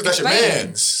why. Because that's your Explain.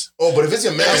 man's. Oh, but if it's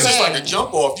your man, It's just Okay. like a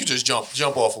jump off. You just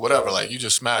jump off or whatever. Like you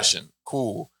just smashing.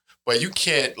 Cool. But you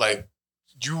can't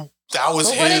that was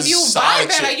But what his if you side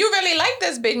vibe chick. like you really like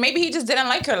this bitch? Maybe he just didn't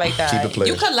like her like that. Keep it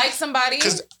playing. You could like somebody.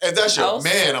 Because if that's your else.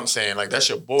 man, I'm saying, like that's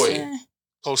your boy, Yeah.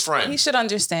 close He friend. should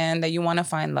understand that you want to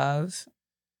find love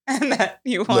and that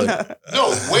you want to.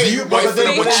 No, wait, you but wife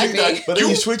then, with a but chick then- that but then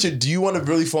you switch it. Do you want to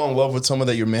really fall in love with someone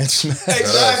that you're man smashed?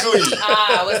 Exactly.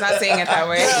 I was not saying it that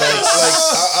way.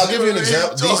 I'll give you an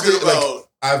example. These Talking days, like about-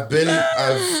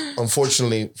 I've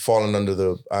unfortunately fallen under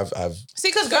the I've See,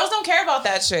 because girls don't care about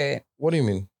that shit. what do you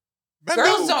mean? Men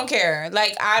Girls do. don't care.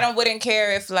 Like wouldn't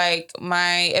care if like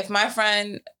if my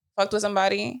friend fucked with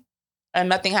somebody and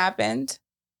nothing happened.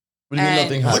 What do you mean And-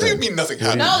 nothing What happened? do you mean nothing What do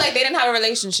you happened? No, like they didn't have a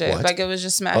relationship. What? Like it was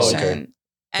just smashing. okay.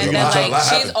 And You then mean like that she's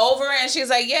happened? over and she's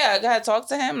like, yeah, go ahead, talk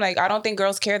to him. Like I don't think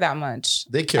girls care that much.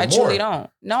 They care I more. truly don't.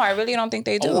 No, I really don't think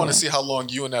they I do. want to see how long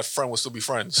you and that friend will still be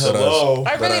friends. Hello.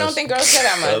 I really don't think girls care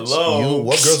that much. Hello.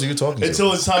 What girls are you talking to?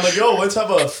 Until it's time like, yo, let's have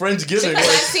a Friendsgiving. Because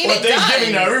I've seen or it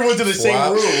Thanksgiving done. now. Everyone's in the same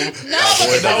Wow. room. No, That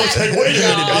because was like, wait a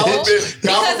minute, No. bitch.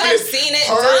 Because I've seen it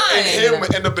her done. and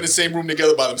him end up in the same room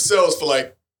together by themselves for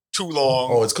like too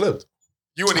long. Oh, it's clipped.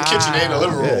 You in the kitchen, they in the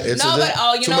living room. Yeah, it's No, but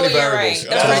you too know many what? You're right. variables.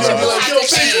 The I was friendship like, will yo, have to bitch,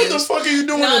 what the change. fuck are you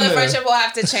doing No, in the there? friendship will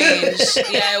have to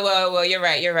change. Yeah, well, you're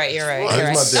right. You're right. Well, No,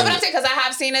 here's but my I'm thing. saying because I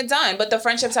have seen it done, but the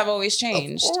friendships have always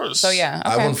changed. Of course. So yeah,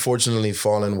 I've okay. unfortunately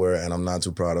fallen where, and I'm not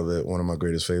too proud of it, one of my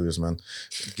greatest failures, man,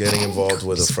 getting involved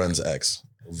with a friend's ex,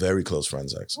 a very close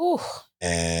friend's ex. Ooh.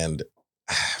 And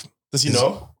Does he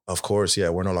know? of course, yeah,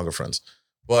 we're no longer friends.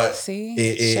 But See,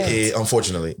 it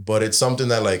unfortunately, but it's something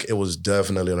that like, it was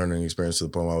definitely a learning experience to the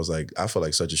point where I was like, I feel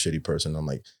like such a shitty person. I'm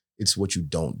like, it's what you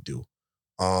don't do.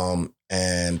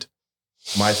 And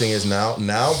my thing is now,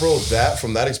 bro,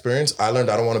 from that experience, I learned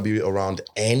I don't want to be around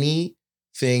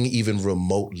anything even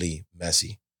remotely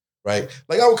messy, right?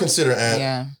 Like I would consider,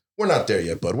 yeah. we're not there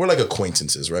yet, but we're like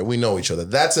acquaintances, right? We know each other.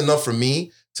 That's enough for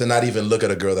me to not even look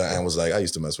at a girl that Ann was like, I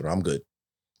used to mess with her. I'm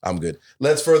good.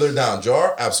 Let's further down.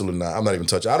 Jar? Absolutely not. I'm not even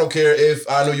touching. I don't care if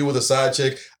I know you with a side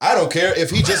chick. I don't care if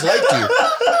he just liked you.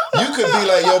 You could be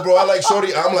like, yo, bro, I like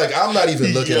shorty. I'm like, I'm not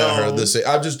even looking at her this way.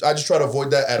 I just try to avoid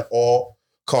that at all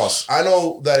costs. I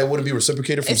know that it wouldn't be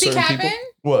reciprocated from Is he certain capping? people.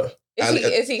 What?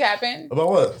 Is he capping? About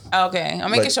what? Okay,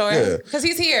 I'm making Like, sure yeah. because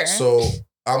he's here. So,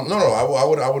 no, I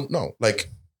would no.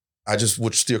 Like, I just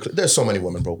would steer clear. There's so many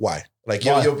women, bro. Why? Like,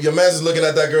 Why? your man's is looking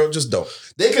at that girl, just don't.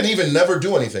 They could even never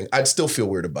do anything. I'd still feel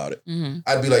weird about it. Mm-hmm.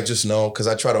 I'd be like, just no, because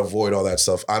I try to avoid all that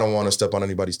stuff. I don't want to step on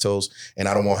anybody's toes, and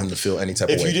I don't want him to feel any type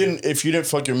of way. If you didn't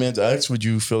fuck your man's ex, would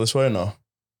you feel this way or no?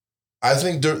 I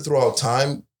think throughout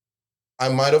time, I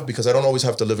might have, because I don't always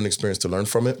have to live an experience to learn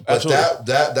from it. But Absolutely.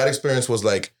 that experience was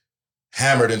like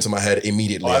hammered into my head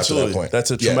immediately after that point.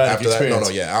 That's a traumatic experience.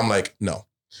 I'm like, no.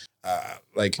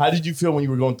 Like, how did you feel when you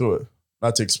were going through it?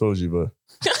 Not to expose you, but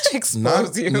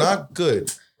not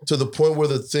good. To the point where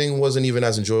the thing wasn't even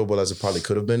as enjoyable as it probably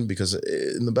could have been, because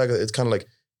in the back of it, it's kind of like,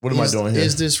 what am I doing here?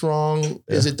 Is this wrong?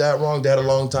 Yeah. Is it that wrong? They had a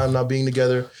long time not being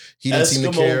together. He didn't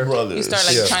seem to care. Brothers. You start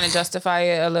like trying to justify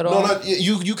it a little. No,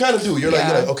 you kind of do. You're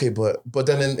like, okay, but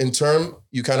then in turn,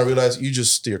 you kind of realize you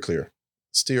just steer clear.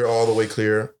 Steer all the way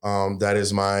clear. That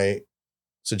is my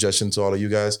suggestion to all of you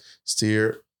guys.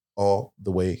 Steer all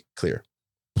the way clear.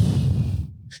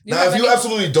 Now, if you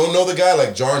absolutely don't know the guy,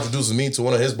 like Jar introduces me to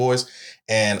one of his boys,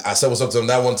 and I said what's up to him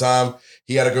that one time.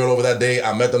 He had a girl over that day.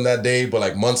 I met them that day, but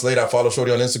like months later, I follow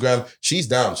Shorty on Instagram. She's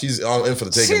down. She's in for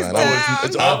the taking, man.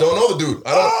 I don't know the dude.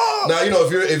 I don't. Now, you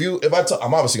know,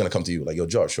 I'm obviously gonna come to you like, yo,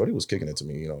 Jar, Shorty was kicking it to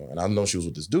me, you know, and I know she was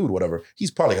with this dude, whatever.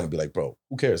 He's probably gonna be like, bro,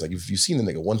 who cares? Like, if you've seen the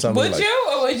nigga one time, would you,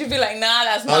 or would you be like, nah,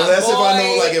 that's my unless boy.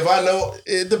 if I know,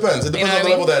 it depends. It depends on the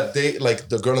level that they, like,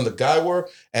 the girl and the guy were,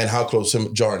 and how close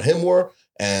Jar and him were,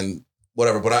 and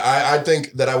whatever. But I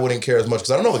think that I wouldn't care as much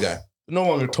because I don't know the guy. No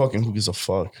longer talking. Who gives a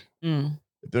fuck? Mm.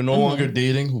 If they're no longer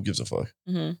dating, who gives a fuck?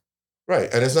 Mm-hmm. Right.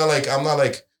 And it's not like, I'm not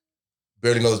like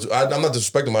barely know this dude. I'm not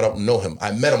disrespecting him. I don't know him.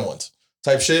 I met him once.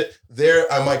 Type shit.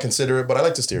 There, I might consider it, but I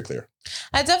like to steer clear.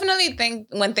 I definitely think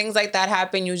when things like that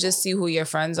happen, you just see who your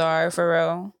friends are for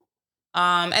real.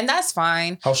 And that's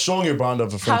fine. How strong your bond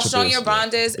of a friendship is. How strong your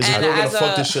bond is. Is and gonna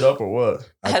fuck this shit up or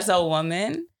what? As a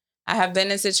woman, I have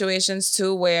been in situations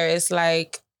too where it's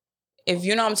like, if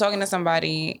you know I'm talking to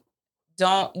somebody,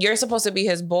 you're supposed to be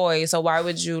his boy, so why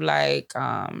would you like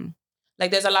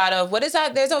there's a lot of, what is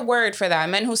that? There's a word for that.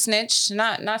 Men who snitch,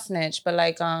 not snitch, but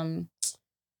like when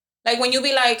you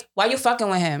be like, why you fucking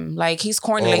with him? Like, he's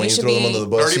corny. Like, you should be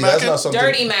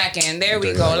dirty macking. There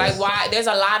we go. Like, why? There's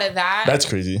a lot of that. That's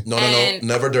crazy. No,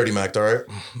 never dirty macked. All right,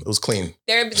 it was clean.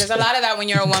 There's a lot of that when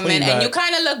you're a woman, and you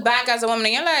kind of look back as a woman,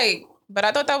 and you're like, but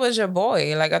I thought that was your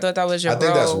boy. Like, I thought that was your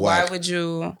bro. That's whack. Why would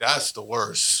you? That's the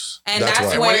worst. And that's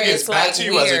where when it gets it's back like to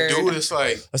you weird. as a dude, it's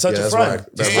like, that's not your friend.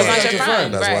 That's not your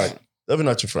friend. That's right. whack. Definitely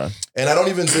not your friend. And I don't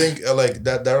even think like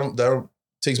that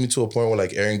takes me to a point where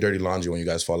like airing dirty laundry when you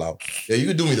guys fall out. Yeah, you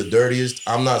could do me the dirtiest.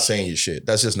 I'm not saying your shit.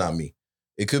 That's just not me.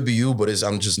 It could be you, but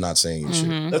I'm just not saying your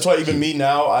shit. That's why even me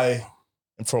now,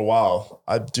 and for a while,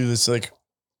 I do this like,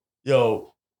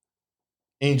 yo,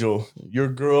 Angel, your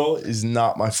girl is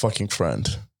not my fucking friend.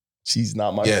 She's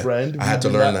not my friend. I had to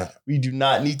learn that. We do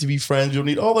not need to be friends. You'll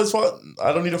need,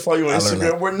 I don't need to follow you on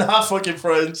Instagram. We're not fucking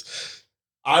friends.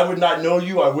 I would not know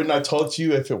you. I would not talk to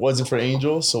you if it wasn't for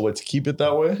Angel. So let's keep it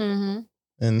that way. Mm-hmm.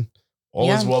 And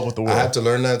all is well with the world. I had to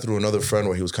learn that through another friend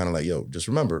where he was kind of like, yo, just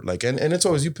remember, like, and it's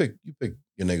always, you pick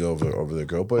your nigga over the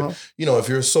girl. But, you know, if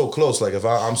you're so close, like if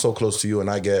I'm so close to you and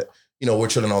I get, you know, we're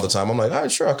chilling all the time. I'm like, all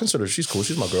right, sure, I consider her. She's cool.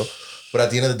 She's my girl. But at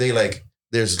the end of the day, like,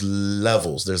 there's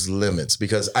levels, there's limits,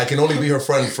 because I can only be her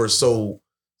friend for so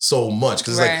much.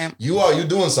 Because it's like, you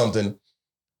doing something,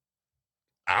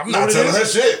 I'm not telling her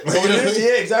shit.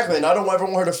 Yeah, exactly. And I don't ever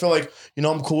want her to feel like, you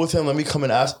know, I'm cool with him. Let me come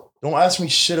and ask. Don't ask me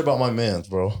shit about my man,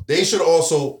 bro. They should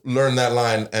also learn that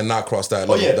line and not cross that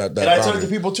level. Yeah. That and I tell it to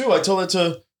people too. I tell it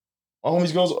to my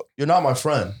homies, girls, you're not my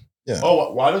friend. Yeah.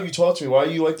 Oh, why don't you talk to me? Why are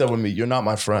you like that with me? You're not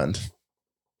my friend.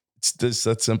 It's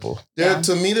that simple.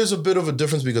 To me, there's a bit of a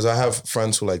difference because I have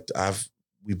friends who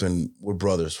we're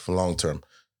brothers for long term.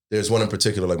 There's one in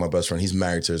particular, like my best friend. He's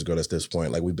married to his girl at this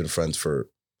point. Like, we've been friends for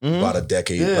about a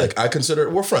decade. Yeah. Like, I consider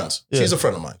we're friends. Yeah. She's a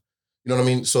friend of mine. You know what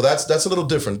I mean? So that's a little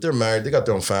different. They're married. They got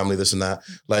their own family, this and that.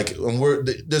 Like, and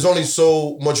there's only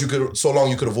so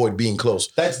long you could avoid being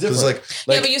close. That's different. Like,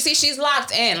 yeah, but you see, she's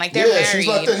locked in. Like, they're married. She's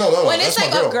locked in. No, when it's like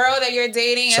a girl that you're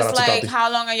dating, it's like,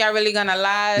 how long are y'all really gonna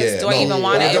last? Do I even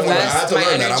want to invest I had to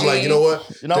learn that. I'm like, you know what?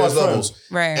 There's levels.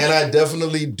 Right. And I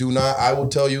definitely do not. I will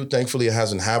tell you, thankfully it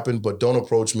hasn't happened, but don't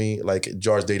approach me like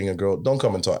Jar's dating a girl. Don't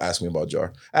come and ask me about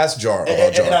Jar. Ask Jar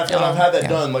about Jar. And I've had that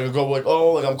done. Like, a girl like,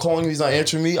 oh, like, I'm calling him, he's not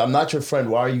answering me. I'm not your friend.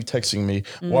 Why are you texting me?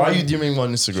 Why are you DMing me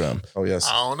on Instagram? Oh, yes.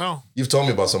 I don't know. You've told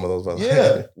me about some of those. By the way.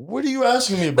 Yeah. What are you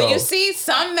asking me about? But you see,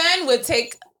 some men would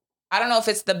take, I don't know if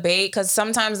it's the bait, because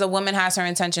sometimes the woman has her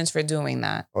intentions for doing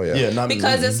that. Oh, yeah. Yeah, not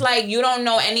because it's like, you don't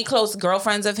know any close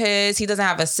girlfriends of his. He doesn't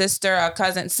have a sister, a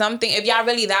cousin, something. If y'all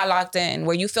really that locked in,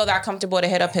 where you feel that comfortable to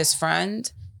hit up his friend,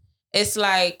 it's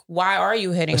like, why are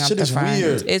you hitting up the friend?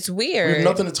 Weird. It's weird. We have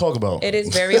nothing to talk about. It is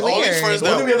very weird. The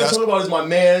only thing we have to talk about is my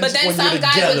man. But then some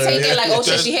guys would take it like, oh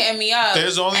shit, she hitting me up.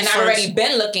 And I've already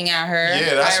been looking at her.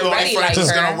 Yeah, that's the only friends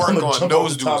that's going to work on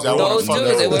those dudes. Those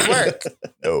dudes, it would work.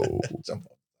 No.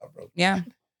 Yeah.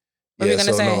 What are you going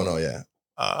to say? No, yeah.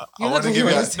 I want to give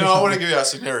you a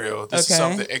scenario. This is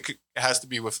something, it has to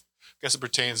be with, I guess it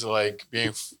pertains to like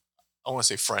being, I want to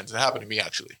say friends. It happened to me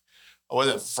actually. I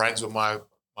wasn't friends with my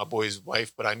boy's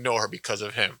wife, but I know her because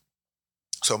of him.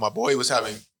 So my boy was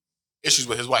having issues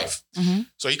with his wife. Mm-hmm.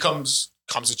 So he comes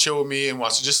to chill with me and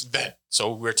wants to just vent.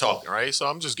 So we're talking, right? So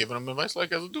I'm just giving him advice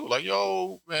like as a dude. Like,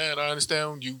 yo, man, I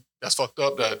understand you, that's fucked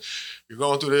up that you're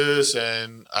going through this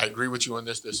and I agree with you on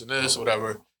this, and this,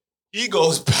 whatever. He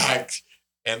goes back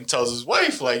and tells his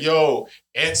wife, like, yo,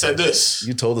 Aunt said this.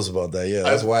 You told us about that. Yeah,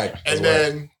 that's whack. And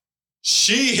then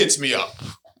she hits me up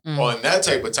on that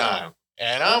type of time.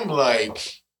 And I'm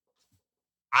like,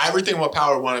 everything in my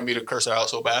power wanted me to curse her out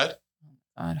so bad.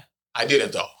 God. I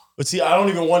didn't though. But see, I don't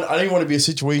even want to be a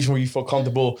situation where you feel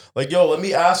comfortable. Like, yo, let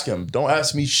me ask him. Don't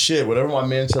ask me shit. Whatever my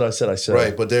man said, I said.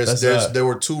 Right, but there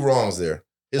were two wrongs there.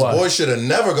 His boy should have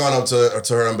never gone up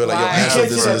to her and been like, yo, answer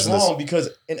this and this. That's wrong because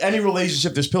in any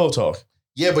relationship, there's pillow talk.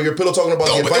 Yeah, but you're pillow talking about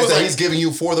the advice that he's giving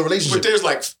you for the relationship. But there's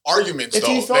like arguments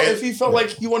if he felt like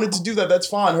he wanted to do that, that's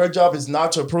fine. Her job is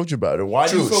not to approach about it. Why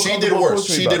do you feel comfortable approaching about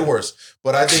it? She did worse.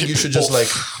 But I think you should just like...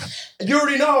 You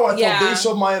already know how I felt based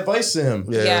on my advice to him.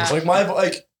 Yeah. Like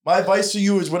my advice to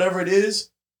you is whatever it is,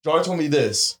 Jar told me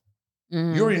this.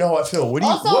 Mm-hmm. You already know how I feel. What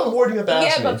more do you have to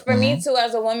ask me? Yeah, but for me too,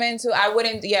 as a woman too, I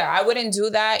wouldn't do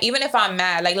that. Even if I'm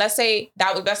mad, like let's say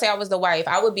I was the wife,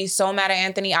 I would be so mad at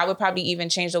Anthony. I would probably even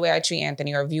change the way I treat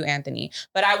Anthony or view Anthony.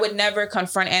 But I would never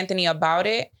confront Anthony about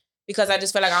it because I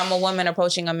just feel like I'm a woman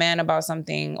approaching a man about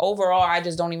something. Overall, I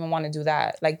just don't even want to do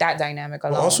that. Like that dynamic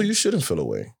alone. Well, also, you shouldn't feel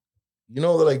away. You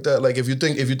know, like that. Like if you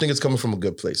think it's coming from a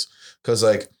good place, because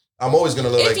like. I'm always gonna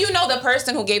look if you know the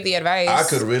person who gave the advice. I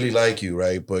could really like you,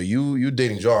 right? But you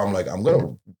dating Jar, I'm like, I'm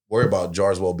gonna worry about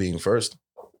Jar's well-being first.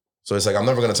 So it's like I'm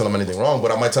never gonna tell him anything wrong,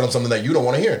 but I might tell him something that you don't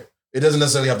want to hear. It doesn't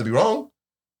necessarily have to be wrong.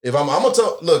 If I'm gonna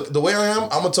tell, look, the way I am,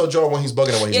 I'm gonna tell Jar when he's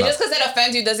bugging and when he's not. Just because it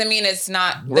offends you doesn't mean it's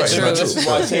not the truth. This is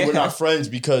why I say we're not friends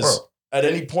because at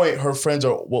any point her friends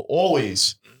will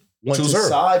always want to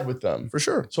side with them. For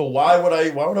sure. So why would I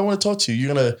want to talk to you?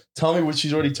 You're going to tell me what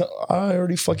she's already I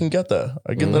already fucking get that.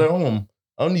 I get that at home.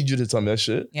 I don't need you to tell me that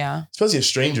shit. Yeah. Especially a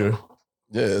stranger.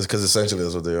 Yeah, it's because essentially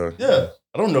that's what they are. Yeah.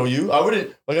 I don't know you. I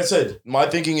wouldn't, like I said, my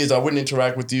thinking is I wouldn't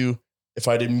interact with you if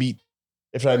I meet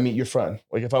your friend.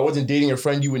 Like if I wasn't dating your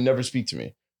friend, you would never speak to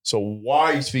me. So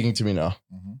why are you speaking to me now?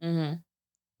 Mm-hmm.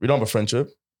 We don't have a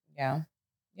friendship. Yeah.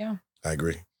 Yeah. I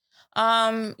agree.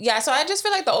 Yeah, so I just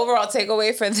feel like the overall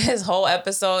takeaway for this whole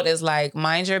episode is like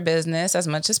mind your business as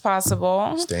much as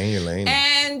possible. Stay in your lane.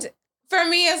 And for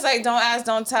me, it's like don't ask,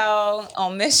 don't tell,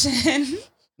 omission.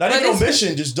 Not even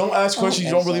omission, just don't ask questions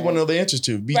you don't really want to know the answers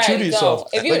to. Be true to yourself.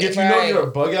 If you know you're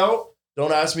a bug out,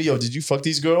 don't ask me, yo, did you fuck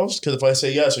these girls? Because if I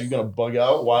say yes, are you gonna bug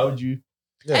out? Why would you?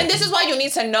 Yeah. And this is why you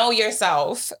need to know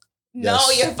yourself. Know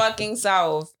your fucking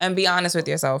self and be honest with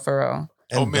yourself for real.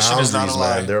 And boundaries,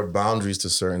 man. There are boundaries to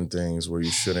certain things where you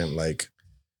shouldn't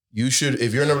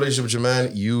if you're in a relationship with your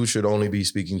man, you should only be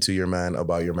speaking to your man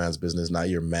about your man's business, not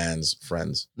your man's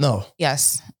friends. No.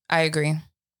 Yes, I agree.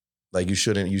 Like you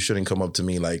shouldn't come up to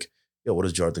me like, yo, what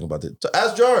does Jar think about this? So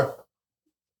ask Jar.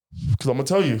 Because I'm going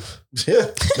to tell you.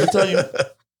 Yeah. I'll tell you.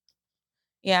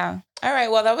 Yeah. All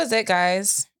right. Well, that was it,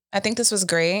 guys. I think this was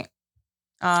great.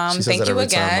 Thank you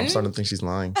again. Time. I'm starting to think she's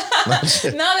lying. No,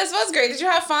 this was great. Did you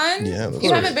have fun? Yeah.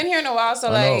 You haven't been here in a while,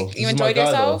 so like you enjoyed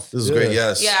yourself? This was great,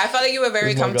 yes. Yeah, I felt like you were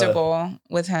very comfortable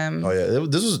with him. Oh yeah.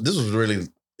 This was really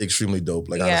extremely dope.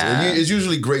 Like honestly. It's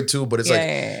usually great too, but it's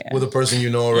with a person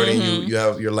you know already and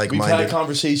you're like-minded. We've had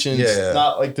conversations,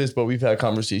 not like this, but we've had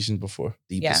conversations before.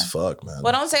 Deep as fuck, man.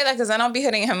 Well, don't say that because then I'll be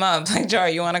hitting him up. Like, Jar,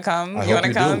 you want to come? You want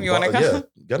to come? You want to come? Yeah,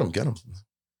 get him. Get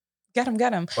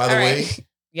him. By the way,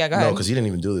 yeah, go ahead. No, because he didn't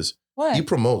even do this. What? He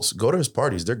promotes. Go to his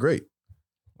parties. They're great.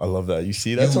 I love that. You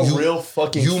see, that's a real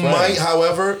fucking You friend. might,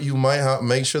 however,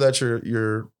 make sure that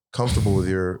you're comfortable with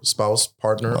your spouse,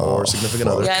 partner, or significant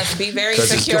other. Yes, be very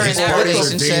secure in that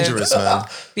relationship. Parties are dangerous, man.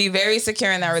 Be very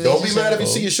secure in that relationship. Don't be mad if you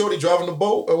see your shorty driving the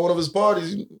boat at one of his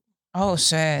parties. Oh,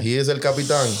 shit. He is El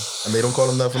Capitan, and they don't call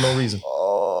him that for no reason.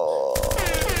 Oh.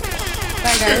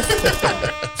 Bye, guys.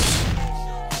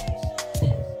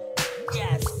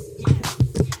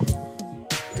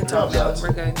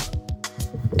 We're good.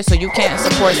 So you can't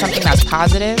support something that's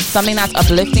positive, something that's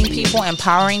uplifting people,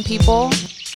 empowering people,